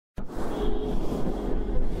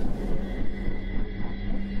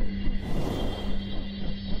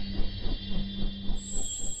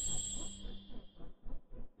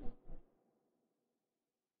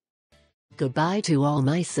goodbye to all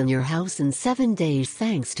mice in your house in 7 days.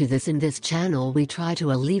 Thanks to this. In this channel we try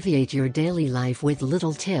to alleviate your daily life with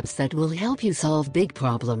little tips that will help you solve big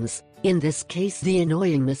problems. In this case, the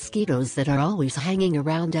annoying mosquitoes that are always hanging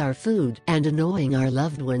around our food and annoying our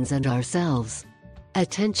loved ones and ourselves.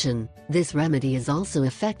 Attention! This remedy is also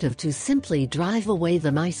effective to simply drive away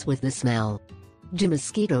the mice with the smell. Do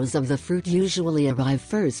mosquitoes of the fruit usually arrive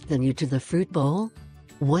first than you to the fruit bowl?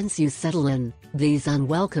 Once you settle in, these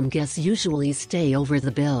unwelcome guests usually stay over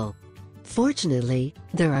the bill. Fortunately,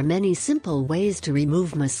 there are many simple ways to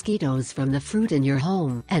remove mosquitoes from the fruit in your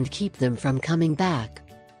home and keep them from coming back.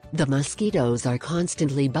 The mosquitoes are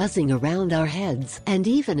constantly buzzing around our heads, and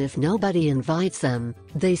even if nobody invites them,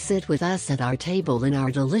 they sit with us at our table in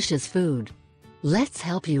our delicious food. Let's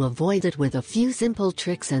help you avoid it with a few simple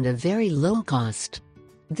tricks and a very low cost.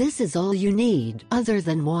 This is all you need other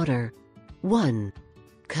than water. 1.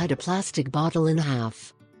 Cut a plastic bottle in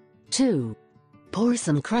half. 2. Pour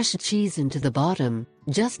some crushed cheese into the bottom,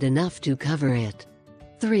 just enough to cover it.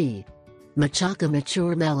 3. Machaca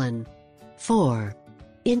mature melon. 4.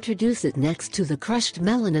 Introduce it next to the crushed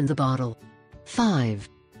melon in the bottle. 5.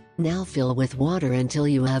 Now fill with water until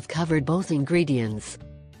you have covered both ingredients.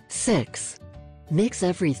 6. Mix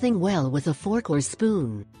everything well with a fork or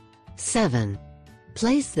spoon. 7.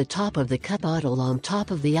 Place the top of the cut bottle on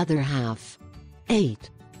top of the other half. 8.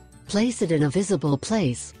 Place it in a visible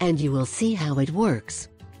place and you will see how it works.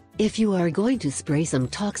 If you are going to spray some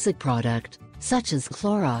toxic product, such as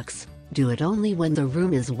Clorox, do it only when the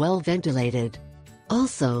room is well ventilated.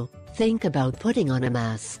 Also, think about putting on a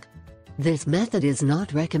mask. This method is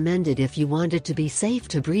not recommended if you want it to be safe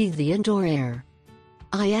to breathe the indoor air.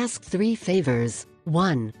 I ask 3 favors.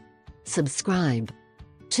 1. Subscribe.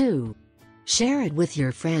 2. Share it with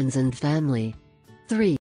your friends and family.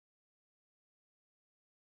 3.